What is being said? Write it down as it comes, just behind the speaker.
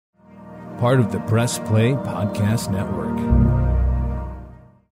part of the Press Play Podcast Network.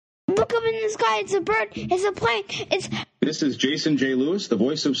 Look up in the sky, it's a bird, it's a plane, it's... This is Jason J. Lewis, the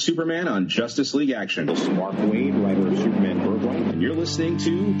voice of Superman on Justice League Action. This is Mark Wade, writer of Superman Birthright, and you're listening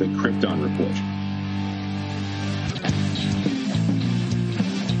to the Krypton Report.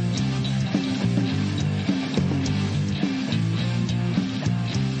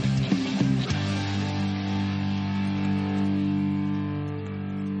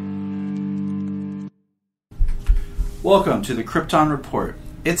 Welcome to the Krypton Report.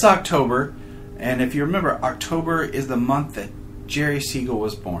 It's October, and if you remember, October is the month that Jerry Sigel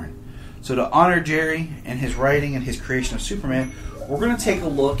was born. So to honor Jerry and his writing and his creation of Superman, we're going to take a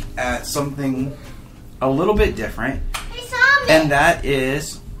look at something a little bit different, and that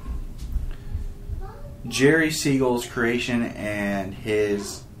is Jerry Siegel's creation and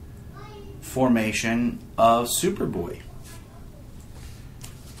his formation of Superboy.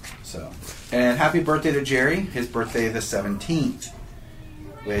 And happy birthday to Jerry. His birthday is the 17th,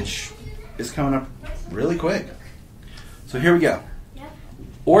 which is coming up really quick. So here we go.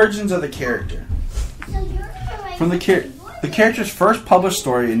 Origins of the character. From the character's first published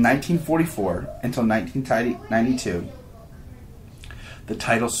story in 1944 until 1992, the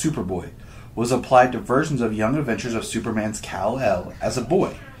title Superboy was applied to versions of Young Adventures of Superman's Kal-El as a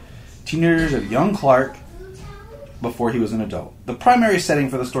boy, teenagers of young Clark before he was an adult. The primary setting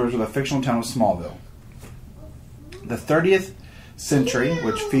for the stories was the fictional town of Smallville. The 30th century,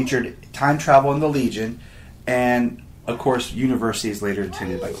 which featured time travel in the Legion, and, of course, universities later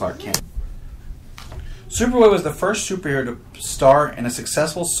attended by Clark Kent. Superboy was the first superhero to star in a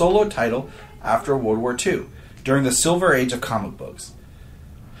successful solo title after World War II, during the Silver Age of comic books.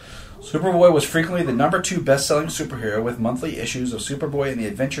 Superboy was frequently the number 2 best-selling superhero, with monthly issues of Superboy and the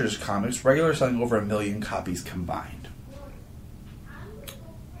Adventures comics regularly selling over 1 million copies combined.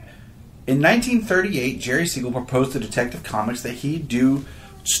 In 1938, Jerry Siegel proposed to Detective Comics that he do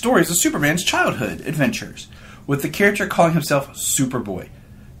stories of Superman's childhood adventures, with the character calling himself Superboy.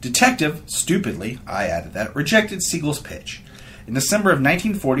 Detective, stupidly, I added that, rejected Siegel's pitch. In December of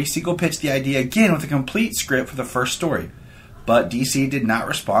 1940, Siegel pitched the idea again with a complete script for the first story, but DC did not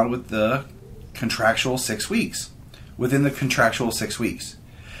respond within the contractual 6 weeks.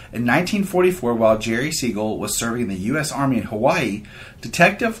 In 1944, while Jerry Siegel was serving in the U.S. Army in Hawaii,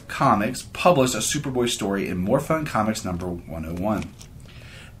 Detective Comics published a Superboy story in More Fun Comics number 101.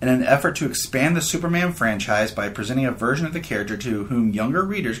 In an effort to expand the Superman franchise by presenting a version of the character to whom younger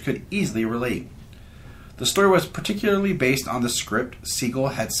readers could easily relate. The story was particularly based on the script Siegel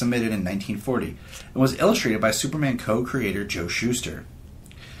had submitted in 1940 and was illustrated by Superman co-creator Joe Shuster.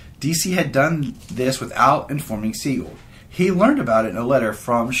 DC had done this without informing Siegel. He learned about it in a letter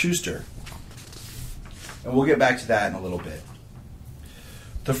from Shuster. And we'll get back to that in a little bit.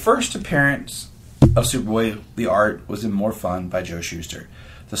 The first appearance of Superboy, the art, was in More Fun by Joe Shuster.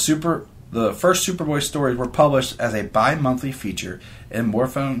 The first Superboy stories were published as a bi-monthly feature in More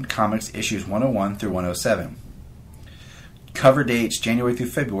Fun Comics issues 101 through 107. Cover dates January through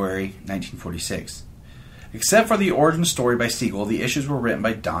February 1946. Except for the origin story by Siegel, the issues were written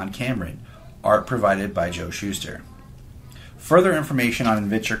by Don Cameron, art provided by Joe Shuster. Further information on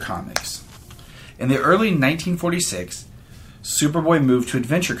Adventure Comics. In the early 1946, Superboy moved to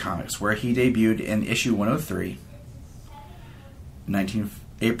Adventure Comics, where he debuted in issue 103, 19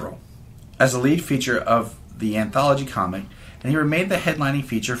 April, as the lead feature of the anthology comic, and he remained the headlining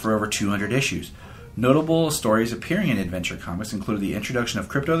feature for over 200 issues. Notable stories appearing in Adventure Comics included the introduction of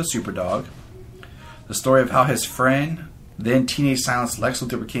Krypto the Superdog, the story of how his friend, then teenage silenced Lex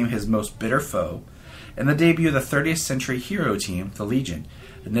Luthor, became his most bitter foe, and the debut of the 30th century hero team, the Legion,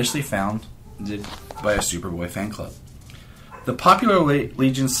 initially founded by a Superboy fan club. The popular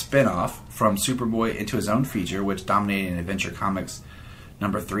Legion spin-off from Superboy into his own feature, which dominated in Adventure Comics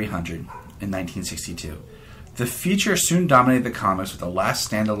number 300 in 1962. The feature soon dominated the comics, with the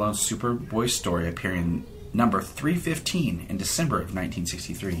last standalone Superboy story appearing in number 315 in December of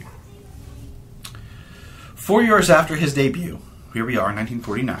 1963. 4 years after his debut, here we are,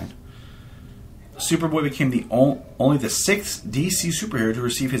 1949, Superboy became only the 6th DC superhero to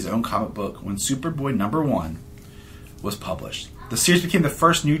receive his own comic book when Superboy number 1 was published. The series became the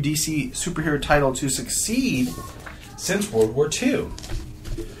first new DC superhero title to succeed since World War II.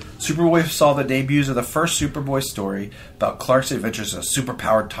 Superboy saw the debuts of the first Superboy story about Clark's adventures as a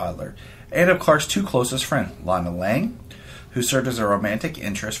superpowered toddler, and of Clark's 2 closest friends, Lana Lang, who served as a romantic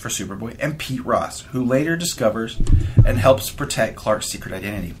interest for Superboy, and Pete Ross, who later discovers and helps protect Clark's secret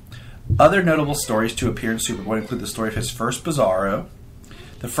identity. Other notable stories to appear in Superboy include the story of his first Bizarro,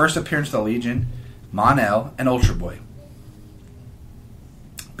 the first appearance of the Legion, Mon-El, and Ultra Boy.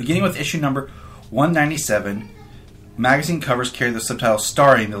 Beginning with issue number 197, magazine covers carry the subtitle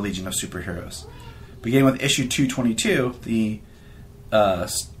starring the Legion of Superheroes. Beginning with issue 222, the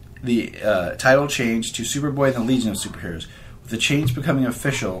title changed to Superboy and the Legion of Superheroes, with the change becoming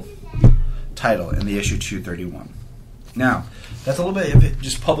official title in the issue 231. Now, that's a little bit of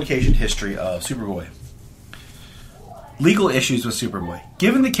just publication history of Superboy. Legal issues with Superboy.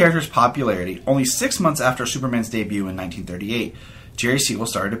 Given the character's popularity, only 6 months after Superman's debut in 1938, Jerry Siegel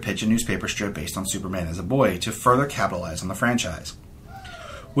started to pitch a newspaper strip based on Superman as a boy to further capitalize on the franchise,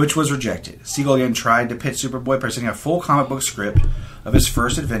 which was rejected. Siegel again tried to pitch Superboy, presenting a full comic book script of his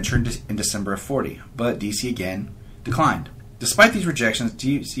first adventure in December of 40, but DC again declined. Despite these rejections,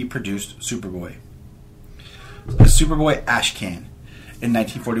 DC produced Superboy. The Superboy ash can in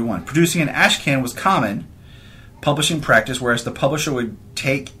 1941. Producing an ash can was common publishing practice, whereas the publisher would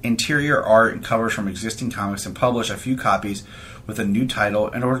take interior art and covers from existing comics and publish a few copies with a new title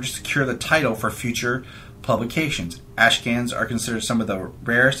in order to secure the title for future publications. Ash cans are considered some of the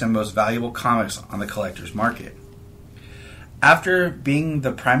rarest and most valuable comics on the collector's market. After being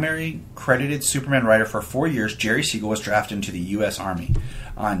the primary credited Superman writer for 4 years, Jerry Siegel was drafted into the U.S. Army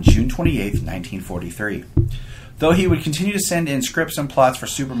on June 28, 1943. Though he would continue to send in scripts and plots for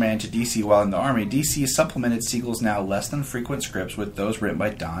Superman to DC while in the Army, DC supplemented Siegel's now less than frequent scripts with those written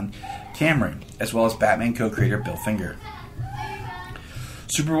by Don Cameron, as well as Batman co-creator Bill Finger.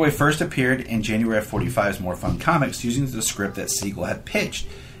 Superboy first appeared in January of 45's More Fun Comics using the script that Siegel had pitched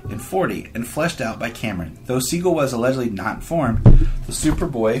in 40 and fleshed out by Cameron. Though Siegel was allegedly not informed, the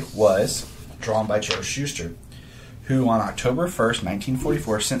Superboy was drawn by Joe Shuster, who on October 1st,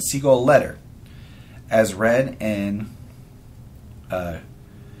 1944 sent Siegel a letter, as read in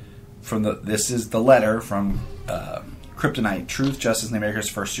this is the letter from Kryptonite, Truth, Justice, and America's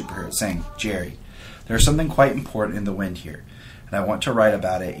First Superhero, saying, Jerry, there's something quite important in the wind here, and I want to write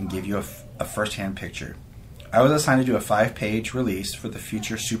about it and give you a first-hand picture. I was assigned to do a 5-page release for the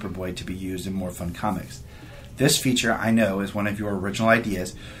future Superboy to be used in More Fun Comics. This feature, I know, is one of your original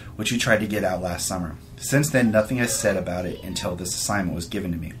ideas, which you tried to get out last summer. Since then, nothing is said about it until this assignment was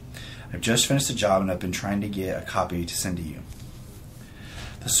given to me. I've just finished the job and I've been trying to get a copy to send to you.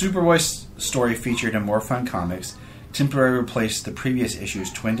 The Superboy story featured in More Fun Comics temporarily replaced the previous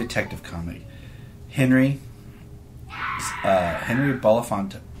issue's twin detective comic, Henry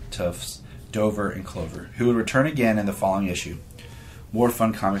Belafonte's Dover and Clover, who would return again in the following issue, More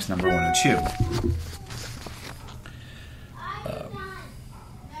Fun Comics number 1 and 2.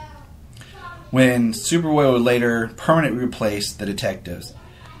 When Superboy would later permanently replace the detectives.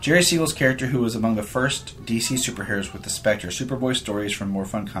 Jerry Siegel's character, who was among the first DC superheroes with the Spectre, Superboy stories from More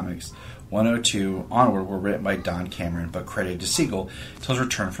Fun Comics 102 onward were written by Don Cameron, but credited to Siegel until his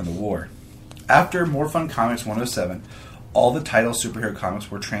return from the war. After More Fun Comics 107, all the title superhero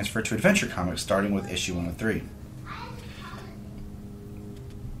comics were transferred to Adventure Comics, starting with issue 103.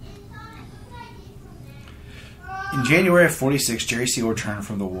 In January of 46, Jerry Siegel returned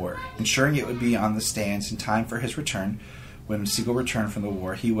from the war. Ensuring it would be on the stands in time for his return, when Siegel returned from the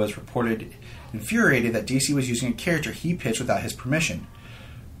war, he was reported infuriated that DC was using a character he pitched without his permission.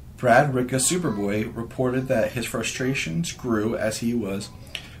 Brad Ricka's Superboy reported that his frustrations grew as he was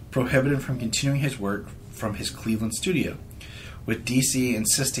prohibited from continuing his work from his Cleveland studio, with DC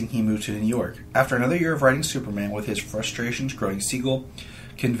insisting he move to New York. After another year of writing Superman with his frustrations growing, Siegel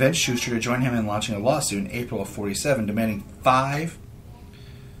convinced Shuster to join him in launching a lawsuit in April of 47, demanding $5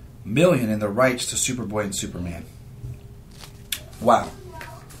 million in the rights to Superboy and Superman. Wow.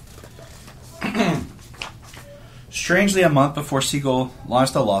 Strangely, a month before Siegel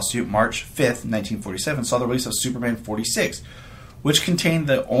launched the lawsuit, March 5th, 1947, saw the release of Superman 46, which contained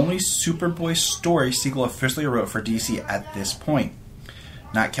the only Superboy story Siegel officially wrote for DC at this point,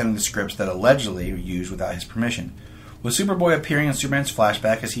 not counting the scripts that allegedly were used without his permission, with Superboy appearing in Superman's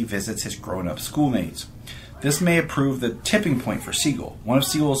flashback as he visits his grown-up schoolmates. This may have proved the tipping point for Siegel. One of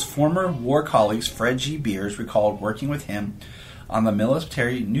Siegel's former war colleagues, Fred G. Beers, recalled working with him on the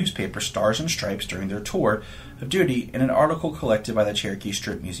military newspaper Stars and Stripes during their tour of duty in an article collected by the Cherokee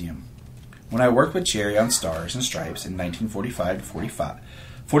Strip Museum. When I worked with Jerry on Stars and Stripes in 1944 to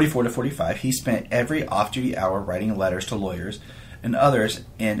 45, he spent every off-duty hour writing letters to lawyers and others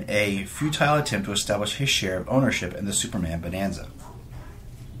in a futile attempt to establish his share of ownership in the Superman bonanza.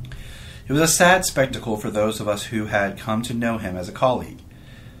 It was a sad spectacle for those of us who had come to know him as a colleague.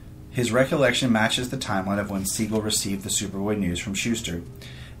 His recollection matches the timeline of when Siegel received the Superboy news from Shuster,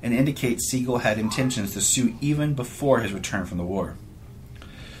 and indicates Siegel had intentions to sue even before his return from the war.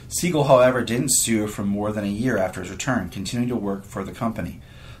 Siegel, however, didn't sue for more than a year after his return, continuing to work for the company,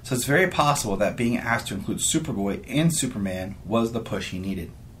 so it's very possible that being asked to include Superboy and Superman was the push he needed.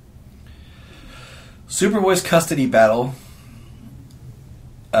 Superboy's custody battle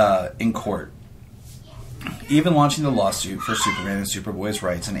in court. Even launching the lawsuit for Superman and Superboy's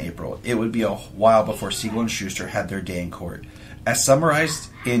rights in April, it would be a while before Siegel and Schuster had their day in court. As summarized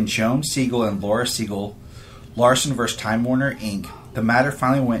in Joan Siegel and Laura Siegel, Larson vs. Time Warner, Inc., the matter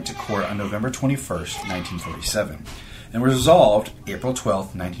finally went to court on November 21st, 1947, and was resolved April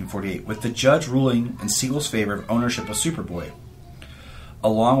 12th, 1948, with the judge ruling in Siegel's favor of ownership of Superboy,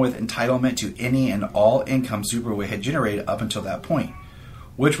 along with entitlement to any and all income Superboy had generated up until that point,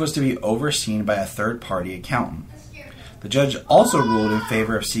 which was to be overseen by a third-party accountant. The judge also ruled in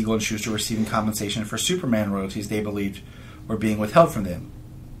favor of Siegel and Schuster receiving compensation for Superman royalties they believed were being withheld from them,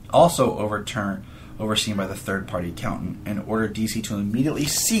 also overseen by the third-party accountant, and ordered DC to immediately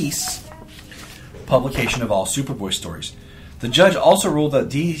cease publication of all Superboy stories. The judge also ruled that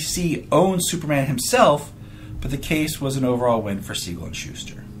DC owned Superman himself, but the case was an overall win for Siegel and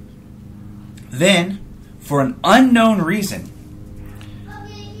Schuster. Then, for an unknown reason,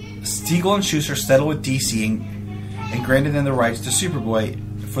 Siegel and Schuster settled with DC and granted them the rights to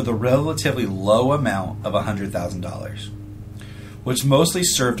Superboy for the relatively low amount of $100,000, which mostly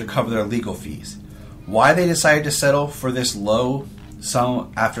served to cover their legal fees. Why they decided to settle for this low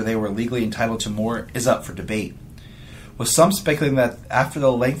sum after they were legally entitled to more is up for debate, with some speculating that after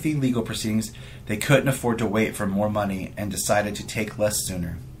the lengthy legal proceedings they couldn't afford to wait for more money and decided to take less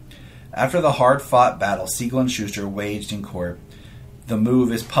sooner. After the hard-fought battle Siegel and Schuster waged in court, the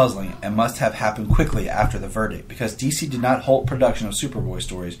move is puzzling and must have happened quickly after the verdict, because DC did not halt production of Superboy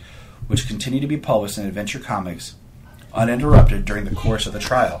stories, which continued to be published in Adventure Comics uninterrupted during the course of the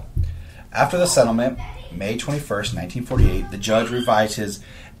trial. After the settlement, May 21st, 1948, the judge revised his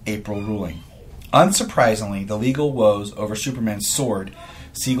April ruling. Unsurprisingly, the legal woes over Superman soared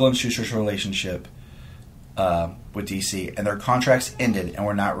Siegel and Schuster's relationship with DC, and their contracts ended and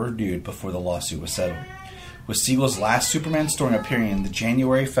were not renewed before the lawsuit was settled, with Siegel's last Superman story appearing in the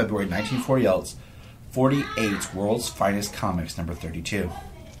January-February 1948 World's Finest Comics number 32.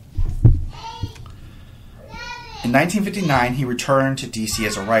 In 1959, he returned to DC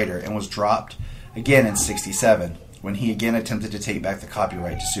as a writer and was dropped again in 1967, when he again attempted to take back the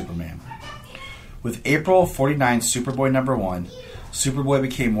copyright to Superman. With April 49 Superboy number 1, Superboy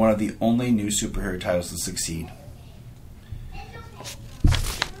became one of the only new superhero titles to succeed.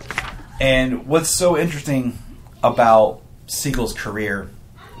 And what's so interesting about Siegel's career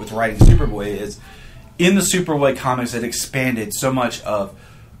with writing Superboy is, in the Superboy comics, it expanded so much of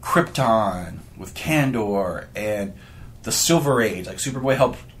Krypton with Kandor and the Silver Age. Like, Superboy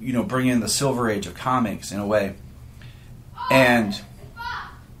helped, bring in the Silver Age of comics in a way. And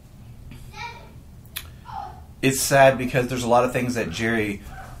it's sad because there's a lot of things that Jerry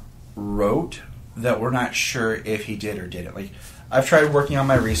wrote that we're not sure if he did or didn't. Like, I've tried working on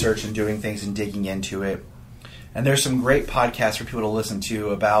my research and doing things and digging into it. And there's some great podcasts for people to listen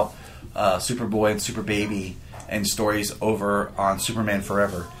to about Superboy and Super Baby and stories over on Superman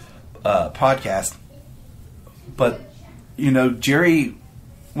Forever podcast. But, Jerry,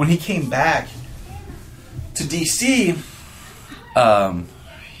 when he came back to DC,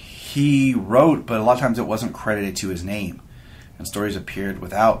 he wrote, but a lot of times it wasn't credited to his name, and stories appeared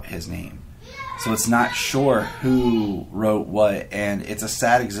without his name. So it's not sure who wrote what, and it's a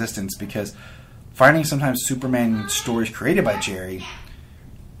sad existence because finding sometimes Superman stories created by Jerry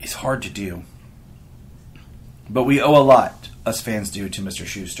is hard to do. But we owe a lot, us fans do, to Mr.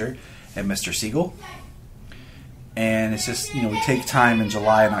 Schuster and Mr. Siegel. And it's just, we take time in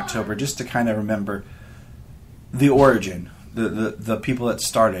July and October just to kind of remember the origin, the people that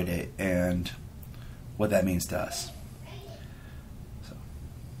started it, and what that means to us. So,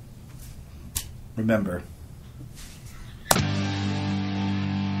 remember.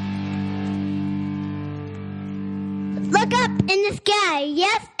 Look up in the sky.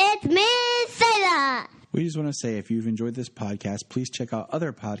 Yes, it's me, Sailor. We just want to say, if you've enjoyed this podcast, please check out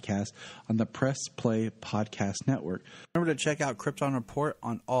other podcasts on the Press Play Podcast Network. Remember to check out Krypton Report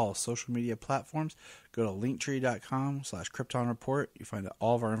on all social media platforms. Go to linktree.com/Krypton Report. You find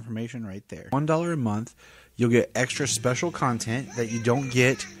all of our information right there. $1 a month, you'll get extra special content that you don't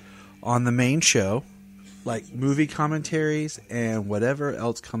get on the main show, like movie commentaries and whatever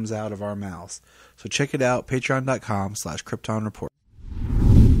else comes out of our mouths. So check it out, patreon.com/Krypton Report.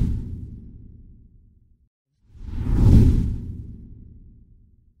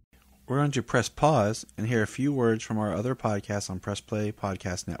 We're going to press pause and hear a few words from our other podcasts on Press Play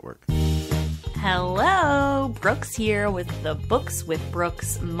Podcast Network. Hello, Brooks here with the Books with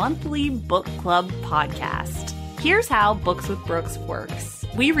Brooks monthly book club podcast. Here's how Books with Brooks works.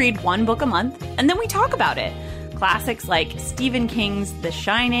 We read one book a month and then we talk about it. classics like Stephen King's The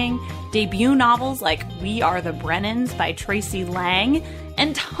Shining, debut novels like We Are the Brennans by Tracy Lang,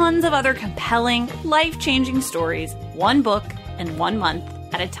 and tons of other compelling, life-changing stories, one book and 1 month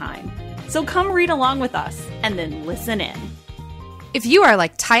at a time. So come read along with us and then listen in. If you are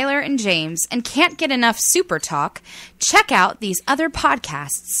like Tyler and James and can't get enough super talk, check out these other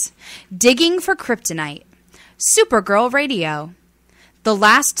podcasts. Digging for Kryptonite, Supergirl Radio, The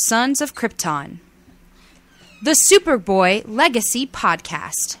Last Sons of Krypton, the Superboy Legacy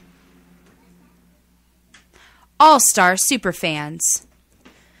Podcast, All-Star Superfans,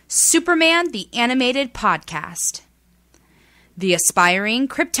 Superman the Animated Podcast, The Aspiring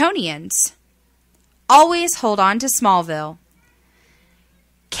Kryptonians, Always Hold On to Smallville,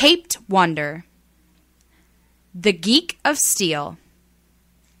 Caped Wonder, The Geek of Steel,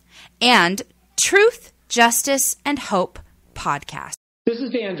 and Truth, Justice, and Hope Podcast. This is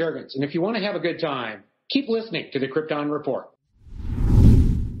Dan Jurgens, and if you want to have a good time, keep listening to the Krypton Report.